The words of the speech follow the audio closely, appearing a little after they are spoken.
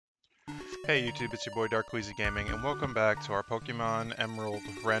Hey YouTube, it's your boy Dark Queasy Gaming, and welcome back to our Pokemon Emerald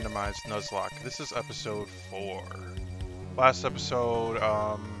Randomized Nuzlocke. This is episode 4. Last episode,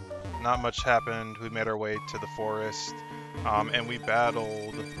 not much happened. We made our way to the forest, and we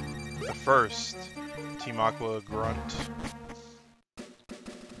battled the first Team Aqua Grunt.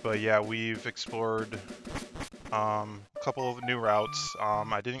 But yeah, we've explored a couple of new routes.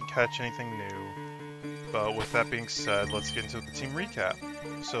 I didn't catch anything new, but with that being said, let's get into the team recap.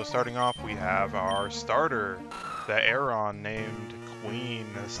 So starting off, we have our starter, the Aeron named Queen,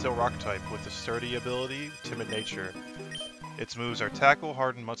 a Steel Rock type with a sturdy ability, timid nature. Its moves are Tackle,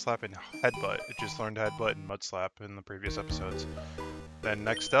 Harden, Mud Slap, and Headbutt. It just learned Headbutt and Mud Slap in the previous episodes. Then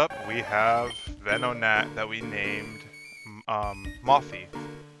next up, we have Venonat that we named Moffy.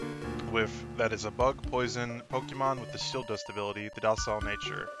 That is a bug poison Pokemon with the Shield Dust ability, the Docile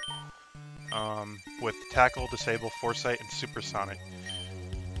nature. With Tackle, Disable, Foresight, and Supersonic.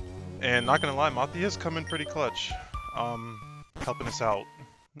 And not gonna lie, Mothi has come in pretty clutch, helping us out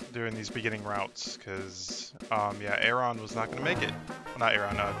during these beginning routes, because, yeah, Aeron was not gonna make it. Well, not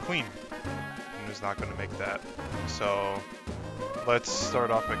Aeron, Queen was not gonna make that. So, let's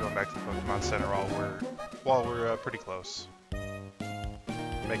start off by going back to the Pokemon Center while we're pretty close.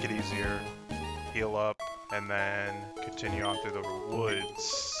 Make it easier, heal up, and then continue on through the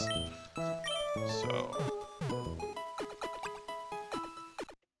woods. So...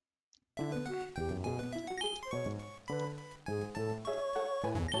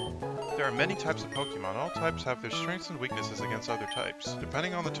 There are many types of Pokemon. All types have their strengths and weaknesses against other types.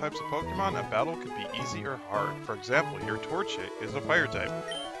 Depending on the types of Pokemon, a battle could be easy or hard. For example, your Torchic is a fire type.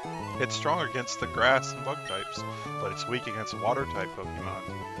 It's strong against the grass and bug types, but it's weak against water type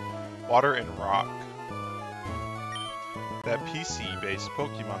Pokemon. Water and rock. That PC-based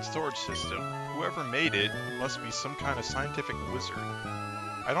Pokemon Storage System, whoever made it must be some kind of scientific wizard.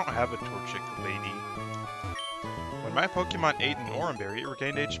 I don't have a Torchic, lady. When my Pokemon ate an Oranberry, it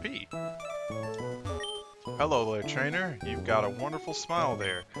regained HP. Hello there, trainer. You've got a wonderful smile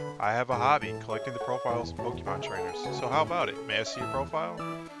there. I have a hobby, collecting the profiles of Pokemon trainers. So how about it? May I see your profile?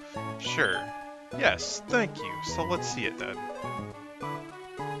 Sure. Yes, thank you. So let's see it then.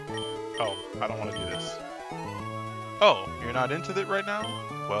 Oh, I don't want to do this. Oh, you're not into it right now?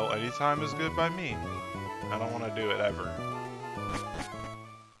 Well, any time is good by me. I don't want to do it ever.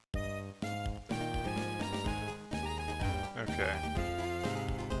 Okay.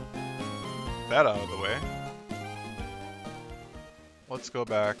 That out of the way. Let's go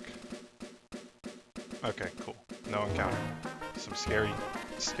back. Okay, cool. No encounter. Some scary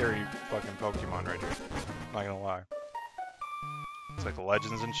fucking Pokemon right here. Not gonna lie. It's like the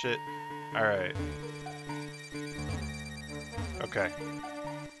legends and shit. Alright. Okay.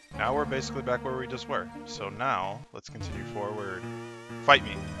 Now we're basically back where we just were. So now, let's continue forward. Fight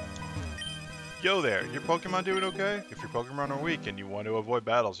me! Yo there, your Pokemon doing okay? If your Pokemon are weak and you want to avoid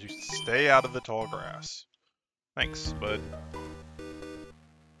battles, you stay out of the tall grass. Thanks, bud.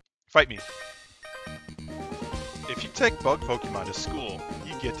 Fight me. If you take bug Pokemon to school,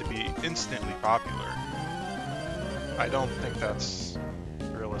 you get to be instantly popular. I don't think that's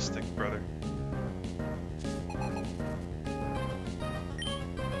realistic, brother.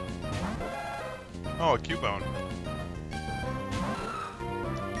 Oh, a Cubone.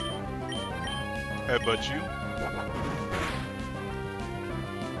 Headbutt you.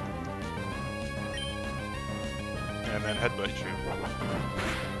 And then headbutt you.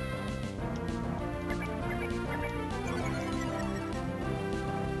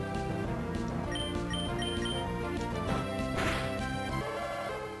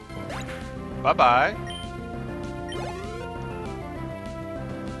 Bye-bye.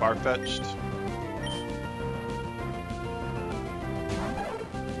 Farfetch'd.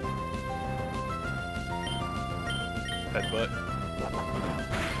 Headbutt.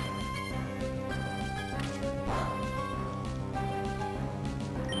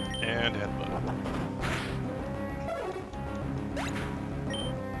 And headbutt.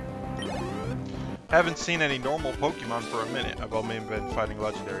 Haven't seen any normal Pokemon for a minute. I've only been fighting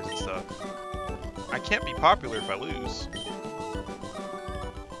legendaries and stuff. I can't be popular if I lose.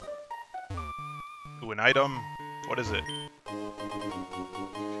 Ooh, an item. What is it?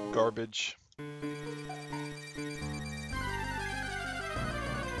 Garbage.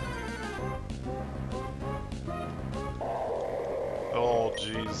 Oh,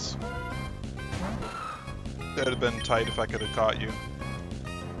 jeez. That'd have been tight if I could have caught you.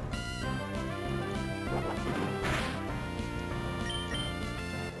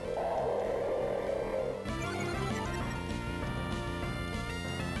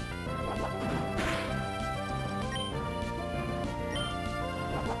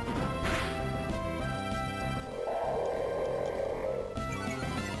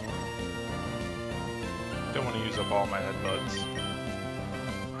 up all my headbutts.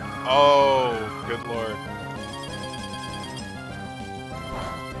 Oh, good lord.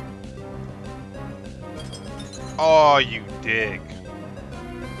 Oh, you dig.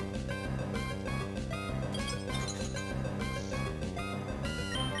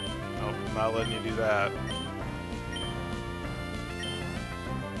 Nope, I'm not letting you do that.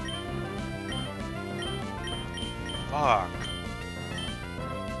 Fuck.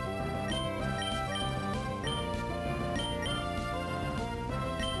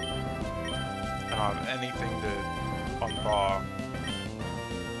 I don't have anything to unthaw.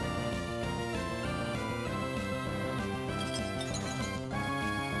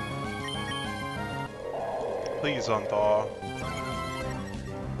 Please unthaw.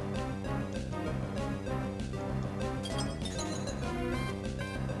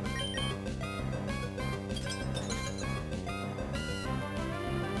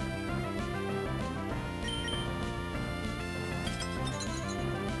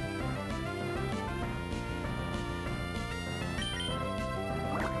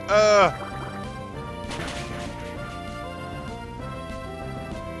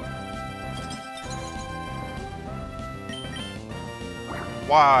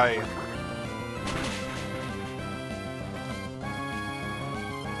 Why?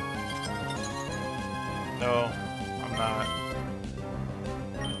 No, I'm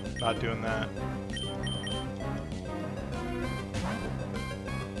not doing that.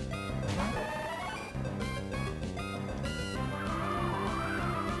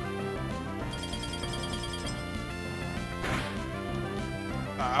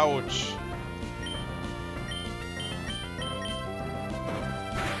 Ouch.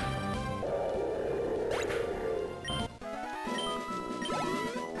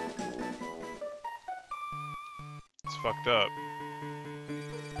 It's fucked up.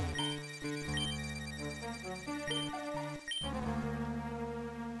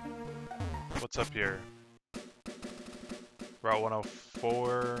 What's up here? Route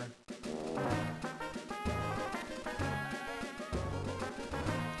 104.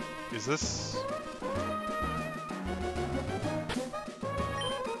 Is this...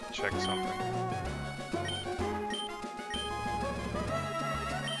 Check something.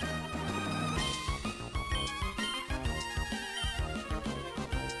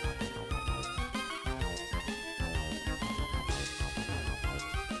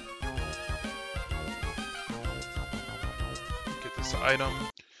 Get this item.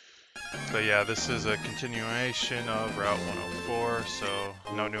 So yeah, this is a continuation of Route 104, so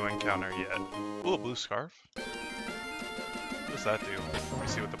no new encounter yet. Ooh, a blue scarf? What does that do? Let me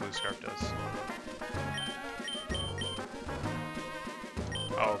see what the blue scarf does.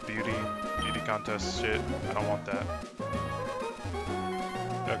 Oh, beauty contest shit. I don't want that.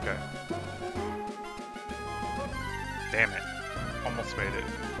 Okay. Damn it. Almost made it.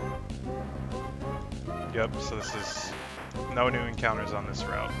 Yep, so this is no new encounters on this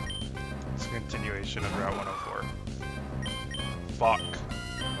route. It's a continuation of Route 104. Fuck.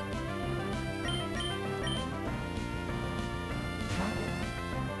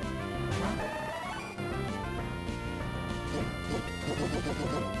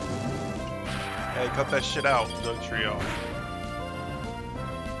 Hey, cut that shit out, the trio.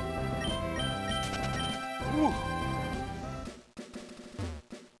 Whew.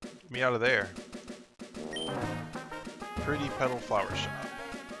 Get me out of there. Pretty petal flower shop.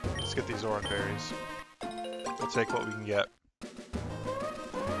 Let's get these orange berries. We'll take what we can get.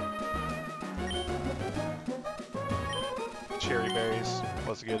 Cherry berries.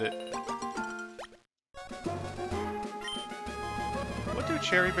 Let's get it. What do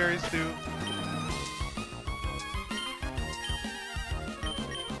cherry berries do?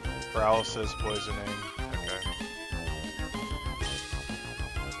 Paralysis, poisoning. Okay.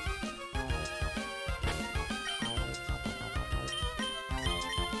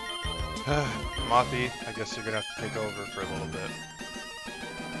 Mothy, I guess you're gonna have to take over for a little bit.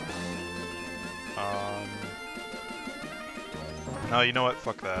 No, you know what?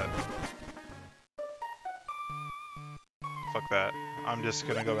 Fuck that. Fuck that. I'm just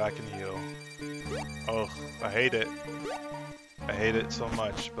gonna go back and heal. Oh, I hate it. I hate it so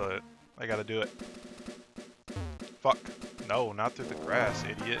much, but I gotta do it. Fuck. No, not through the grass,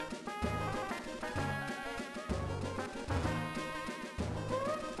 idiot.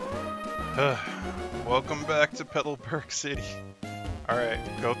 Welcome back to Petalburg City. Alright,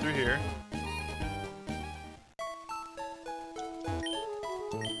 go through here.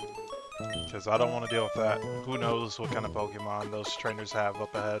 Because I don't want to deal with that. Who knows what kind of Pokemon those trainers have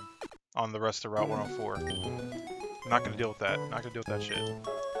up ahead on the rest of Route 104. I'm not going to deal with that. Not going to deal with that shit.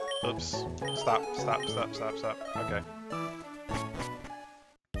 Oops. Stop. Okay.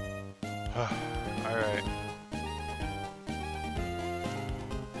 Alright.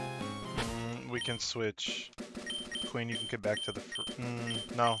 We can switch. Queen, you can get back to the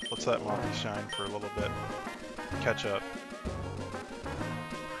no, let's let Moppy shine for a little bit. Catch up.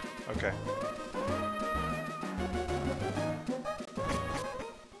 Okay.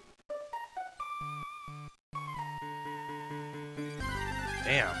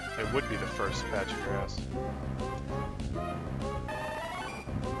 Damn, it would be the first patch of grass.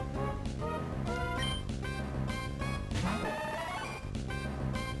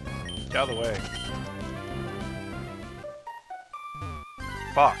 Get out of the way.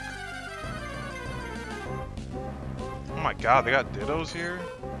 Fuck. Oh my god, they got Dittos here?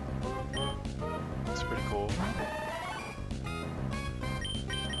 That's pretty cool.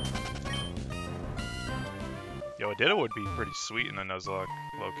 Yo, a Ditto would be pretty sweet in the Nuzlocke,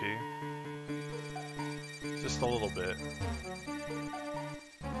 low-key. Just a little bit.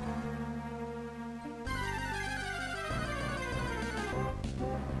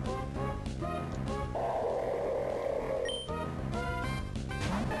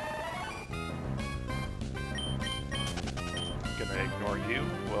 Gonna ignore you,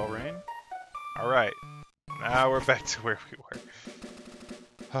 well, Rain. Alright, now we're back to where we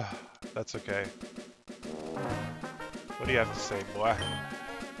were. That's okay. What do you have to say, boy?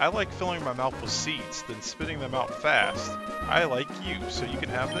 I like filling my mouth with seeds, then spitting them out fast. I like you, so you can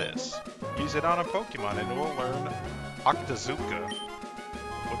have this. Use it on a Pokemon and it will learn Octazooka.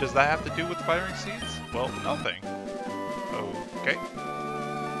 What does that have to do with firing seeds? Well, nothing. Okay.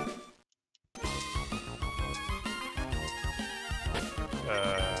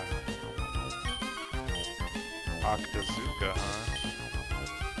 Octazooka, huh?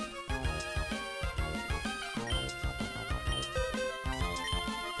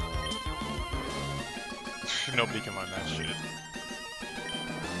 Nobody can learn that shit.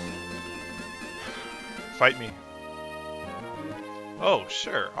 Fight me. Oh,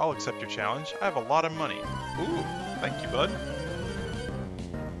 sure. I'll accept your challenge. I have a lot of money. Ooh, thank you, bud.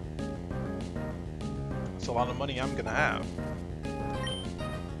 That's a lot of money I'm gonna have.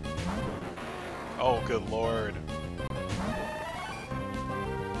 Oh, good lord.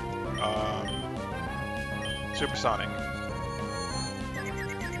 Supersonic.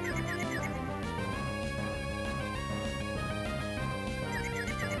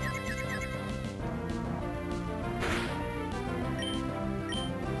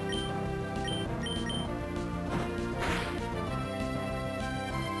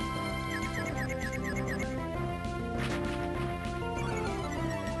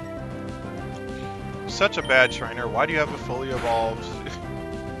 Such a bad trainer. Why do you have a fully evolved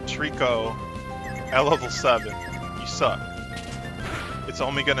Trico at level 7? You suck. It's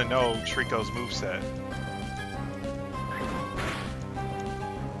only gonna know Trico's moveset.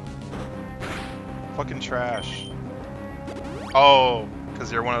 Fucking trash. Oh,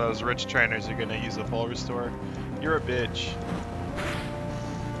 because you're one of those rich trainers, you're gonna use a full restore? You're a bitch.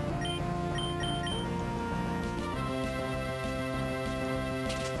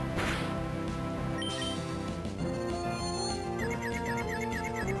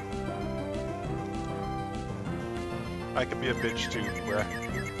 I could be a bitch too, bruh.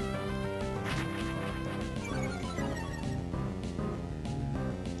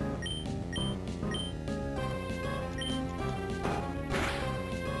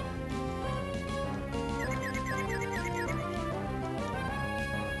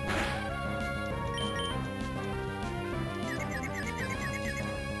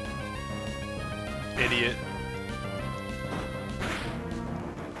 Idiot.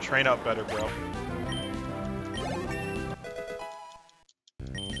 Train up better, bro.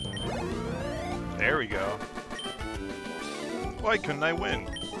 There we go. Why couldn't I win?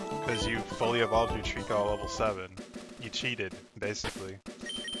 Because you fully evolved your Trico at level 7. You cheated, basically.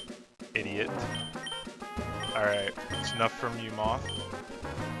 Idiot. Alright, it's enough from you, Moth.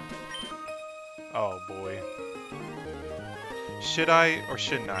 Oh boy. Should I or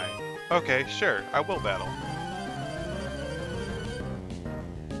shouldn't I? Okay, sure, I will battle.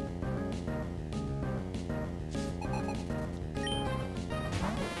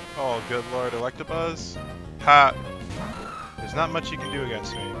 Oh, good lord, Electabuzz? Ha! There's not much you can do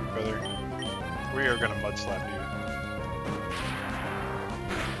against me, brother. We are gonna mud slap you.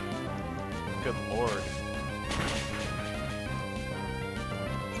 Good lord.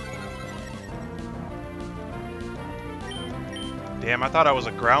 Damn, I thought I was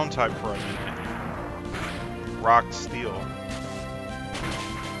a ground type for a minute. Rock Steel.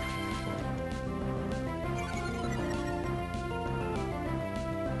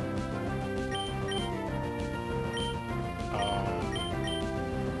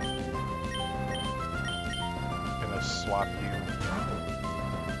 swap you.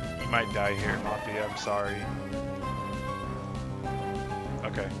 You might die here, Moppy, I'm sorry.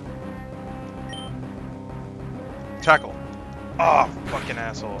 Okay. Tackle! Oh, fucking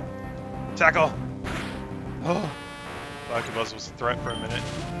asshole. Tackle! Oh. Arquebuzz was a threat for a minute.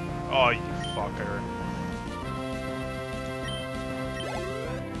 Oh, you fucker.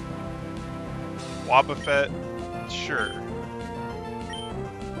 Wobbuffet? Sure.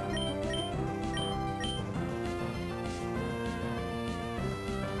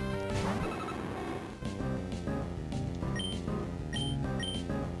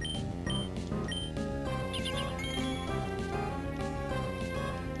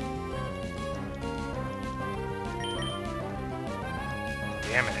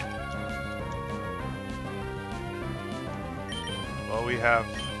 Damn it. Well, we have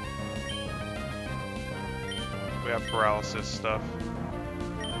paralysis stuff.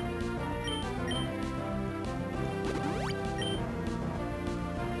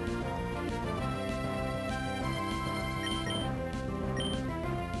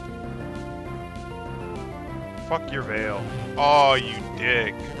 Fuck your veil. Oh, you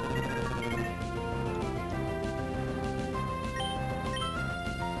dick.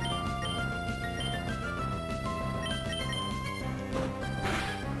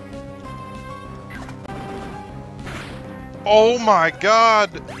 Oh my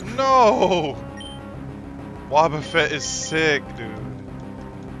god! No! Wobbuffet is sick, dude.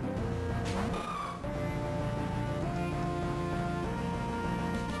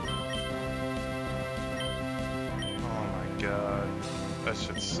 Oh my god. That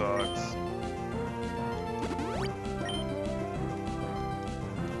shit sucks.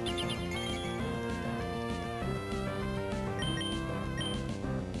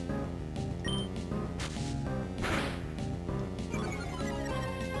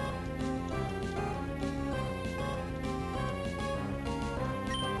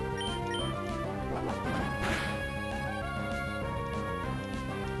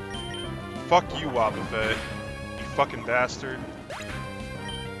 Fuck you, Wobbuffet. You fucking bastard.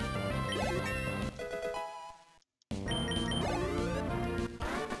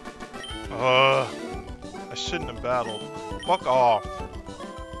 I shouldn't have battled. Fuck off.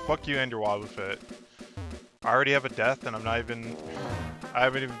 Fuck you and your Wobbuffet. I already have a death and I haven't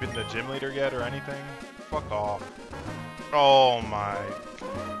even been the gym leader yet or anything. Fuck off. Oh my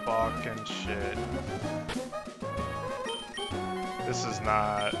fucking shit. This is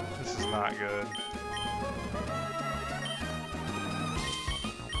not good.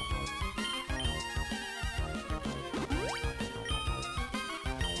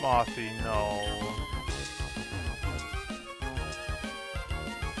 Mothy, no.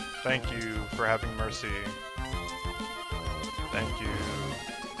 Thank you for having mercy. Thank you.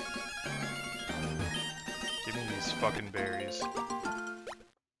 Give me these fucking berries.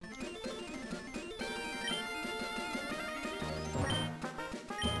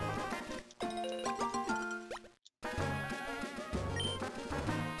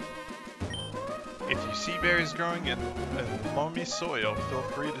 If you see berries growing in loamy soil, feel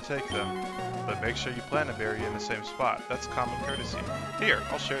free to take them. But make sure you plant a berry in the same spot. That's common courtesy. Here,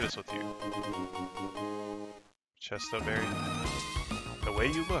 I'll share this with you. Chesto berry. The way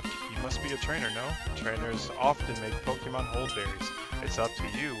you look, you must be a trainer, no? Trainers often make Pokemon hold berries. It's up to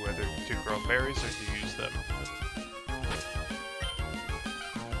you whether to grow berries or to use them.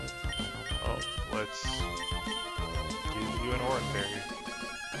 Oh, let's give you an orange berry.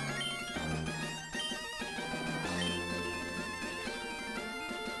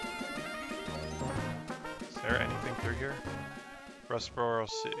 Is there anything through here? Rustboro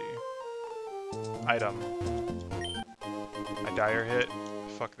City. Item. I die or hit?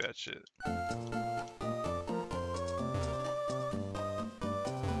 Fuck that shit.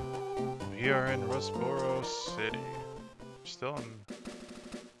 We are in Rustboro City. Still in...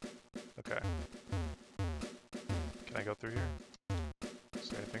 Okay. Can I go through here? Is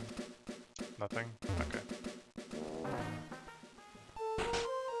there anything? Nothing? Okay.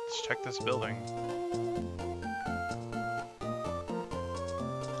 Let's check this building.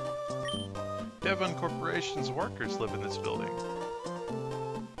 Devon Corporation's workers live in this building.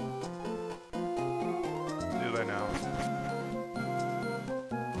 Do they now?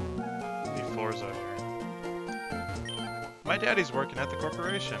 Any floors out here? My daddy's working at the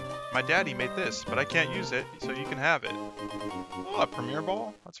corporation. My daddy made this, but I can't use it, so you can have it. Oh, a Premier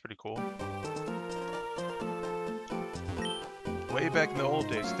Ball? That's pretty cool. Way back in the old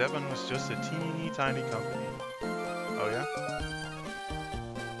days, Devon was just a teeny tiny company. Oh yeah?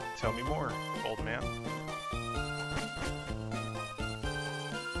 Tell me more, old man.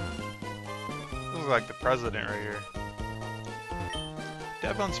 Looks like the president right here.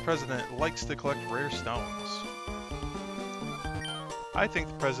 Devon's president likes to collect rare stones. I think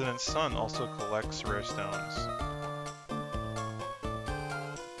the president's son also collects rare stones.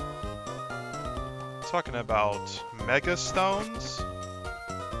 Talking about mega stones?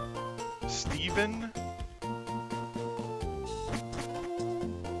 Steven?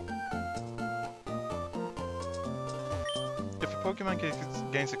 If a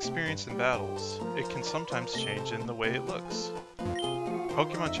Pokemon gains experience in battles, it can sometimes change in the way it looks.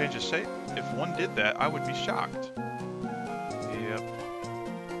 Pokemon changes shape? If one did that, I would be shocked. Yep.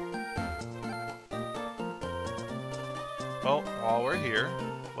 Well, while we're here,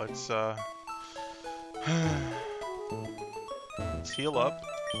 let's heal up,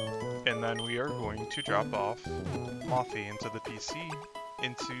 and then we are going to drop off Moffy into the PC,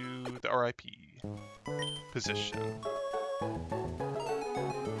 into the RIP position.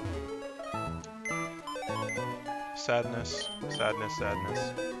 Sadness, sadness,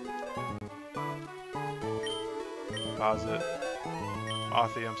 sadness. Deposit.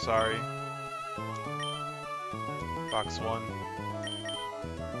 Moffy, I'm sorry. Box 1.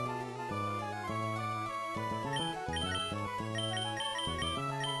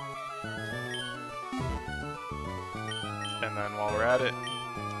 And then while we're at it,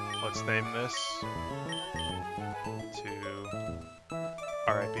 let's name this to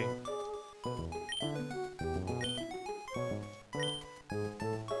RIP.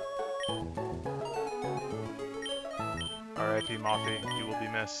 RIP Moffy, you will be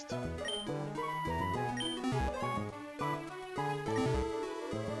missed.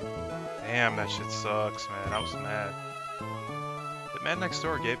 Damn, that shit sucks, man. I was mad. The man next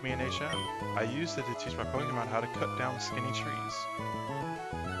door gave me an HM. I used it to teach my Pokemon how to cut down skinny trees.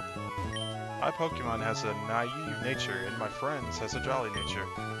 My Pokemon has a naive nature, and my friend's has a jolly nature.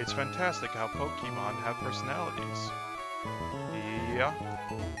 It's fantastic how Pokemon have personalities. Yeah.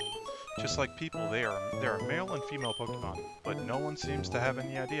 Just like people, there are male and female Pokemon, but no one seems to have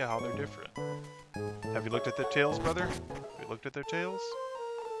any idea how they're different. Have you looked at their tails, brother? Have you looked at their tails?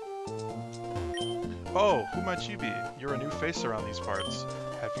 Oh, who might you be? You're a new face around these parts.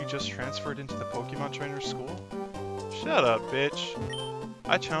 Have you just transferred into the Pokemon Trainer School? Shut up, bitch.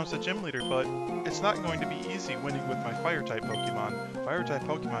 I challenged the gym leader, but it's not going to be easy winning with my Fire-type Pokemon. Fire-type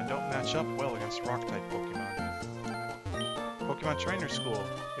Pokemon don't match up well against Rock-type Pokemon. Pokemon Trainer School.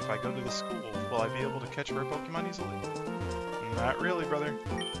 If I go to the school, will I be able to catch rare Pokemon easily? Not really, brother.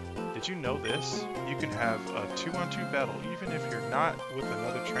 Did you know this? You can have a 2-on-2 battle even if you're not with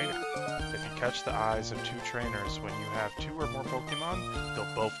another trainer. If you catch the eyes of 2 trainers when you have 2 or more Pokemon,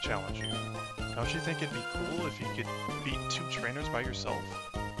 they'll both challenge you. Don't you think it'd be cool if you could beat 2 trainers by yourself?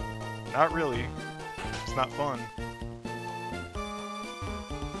 Not really. It's not fun.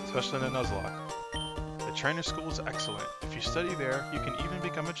 Especially in a Nuzlocke. The trainer school is excellent. If you study there, you can even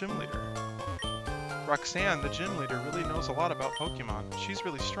become a gym leader. Roxanne, the gym leader, really knows a lot about Pokemon. She's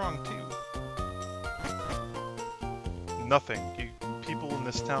really strong, too. Nothing. People in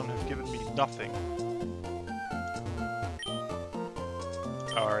this town have given me nothing.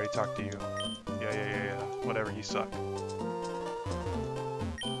 I already talked to you. Yeah. Whatever, you suck.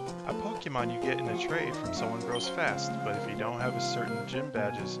 A Pokemon you get in a trade from someone grows fast, but if you don't have a certain gym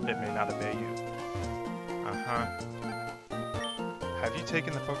badges, it may not obey you. Uh-huh. Have you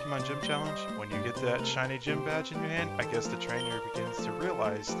taken the Pokemon Gym Challenge? When you get that shiny gym badge in your hand, I guess the trainer begins to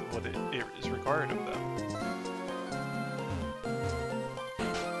realize what it is required of them.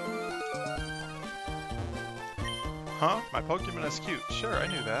 Huh? My Pokemon is cute. Sure, I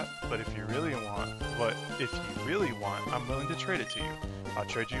knew that. But if you really want, I'm willing to trade it to you. I'll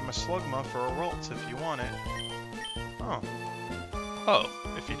trade you my Slugma for a Ralts if you want it. Oh. Oh,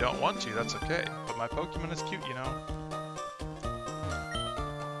 if you don't want to, that's okay. But my Pokemon is cute, you know.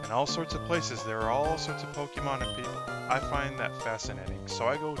 In all sorts of places, there are all sorts of Pokemon and people. I find that fascinating, so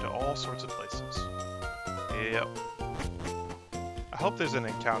I go to all sorts of places. Yep. I hope there's an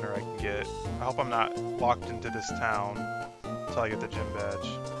encounter I can get. I hope I'm not locked into this town until I get the gym badge.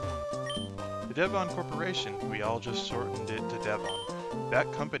 The Devon Corporation, we all just shortened it to Devon.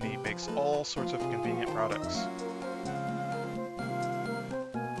 That company makes all sorts of convenient products.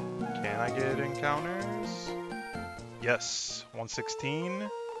 Can I get encounters? Yes, 116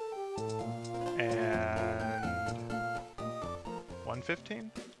 and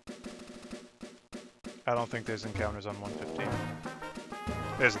 115? I don't think there's encounters on 115.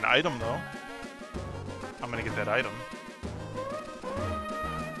 There's an item though. I'm gonna get that item.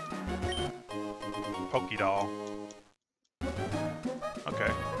 Pokédoll.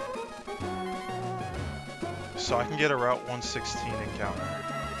 Okay. So I can get a Route 116 encounter.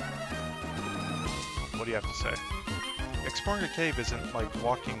 What do you have to say? exploring a cave isn't like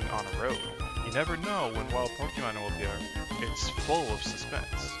walking on a road. You never know when wild Pokemon will appear. It's full of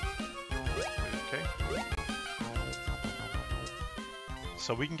suspense. Okay.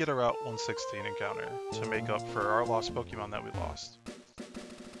 So we can get a Route 116 encounter to make up for our lost Pokemon that we lost.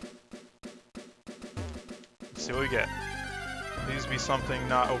 Let's see what we get. Please be something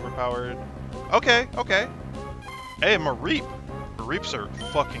not overpowered. Okay, okay. Hey, Mareep! Mareeps are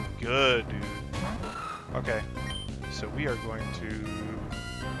fucking good, dude. Okay. So we are going to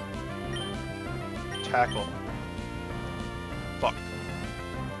tackle. Fuck.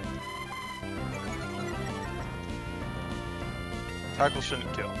 Tackle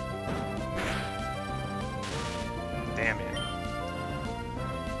shouldn't kill. Damn it.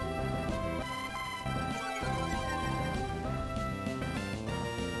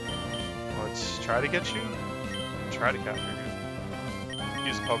 Let's try to get you. Try to capture you.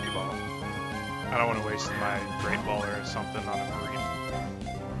 Use a Pokeball. I don't want to waste my Great Ball or something on a Mareep.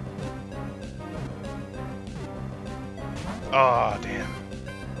 Ah, oh, damn.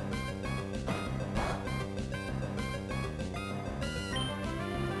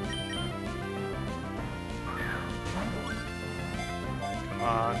 Come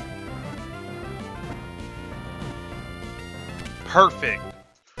on. Perfect.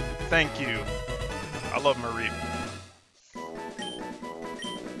 Thank you. I love Mareep.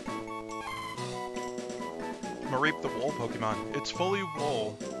 Mareep the Wool Pokemon. It's fully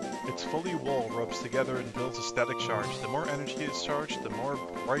wool. Its fully wool rubs together and builds a static charge. The more energy is charged, the more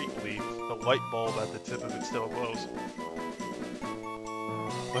brightly the light bulb at the tip of its tail glows.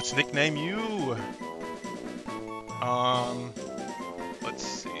 Let's nickname you. Let's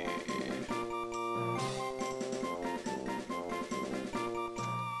see.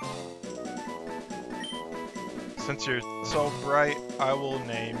 Since you're so bright, I will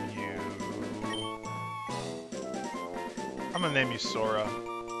name you. I'm gonna name you Sora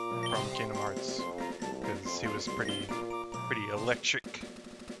from Kingdom Hearts because he was pretty electric.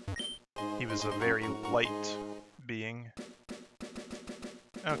 He was a very light being.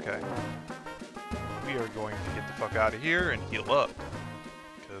 Okay. We are going to get the fuck out of here and heal up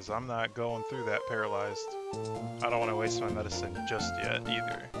because I'm not going through that paralyzed. I don't want to waste my medicine just yet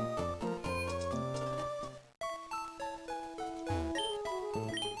either.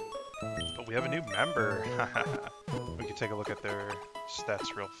 But we have a new member. We can take a look at their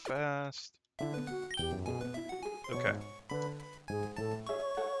stats real fast. Okay.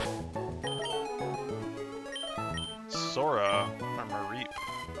 Sora, or Mareep.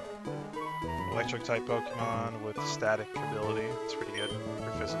 Electric type Pokemon with static ability. It's pretty good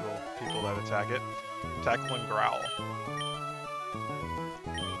for physical people that attack it. Tackle and Growl.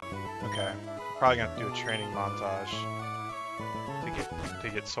 Okay. Probably gonna have to do a training montage to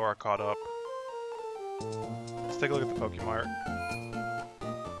get Sora caught up. Let's take a look at the Pokemon.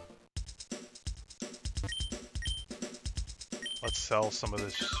 Let's sell some of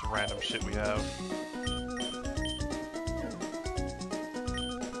this random shit we have.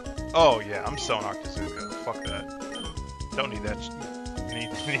 Oh yeah, I'm selling Octazooka. Fuck that. Don't need that.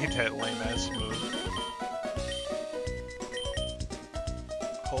 Need that lame ass move.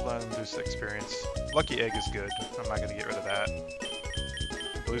 Hold on, boost experience. Lucky Egg is good. I'm not gonna get rid of that.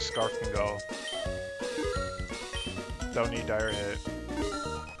 Blue Scarf can go. Don't need Dire Hit.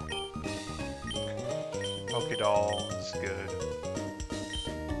 Pokédoll is good.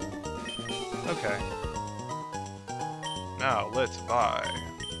 Okay. Now let's buy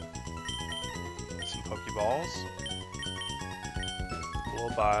some Pokeballs.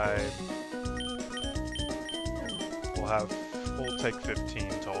 We'll take 15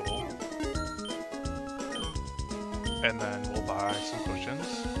 total. And then we'll buy some potions.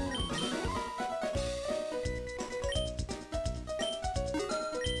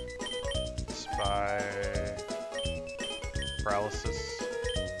 Let's buy paralysis.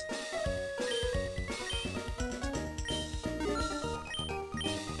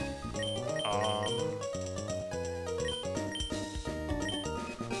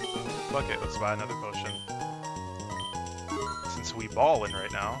 Fuck it, let's buy another potion. Since we ballin'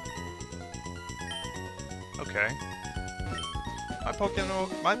 right now. Okay.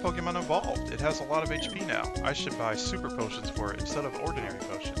 My Pokemon evolved. It has a lot of HP now. I should buy super potions for it instead of ordinary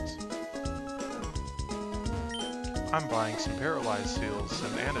potions. I'm buying some paralyzed heals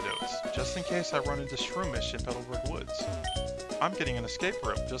and antidotes, just in case I run into Shroomish in Petalburg Woods. I'm getting an escape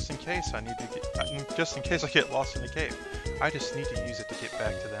rope just in case I get lost in the cave. I just need to use it to get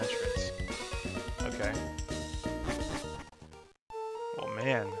back to the entrance. Okay. Well,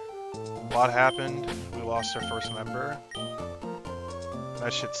 man, a lot happened. We lost our first member.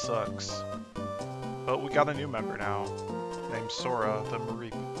 That shit sucks. But we got a new member now. named Sora the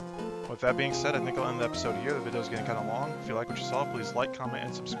Mareep. With that being said, I think I'll end the episode here. The video's getting kind of long. If you like what you saw, please like, comment,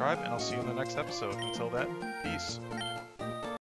 and subscribe, and I'll see you in the next episode. Until then, peace.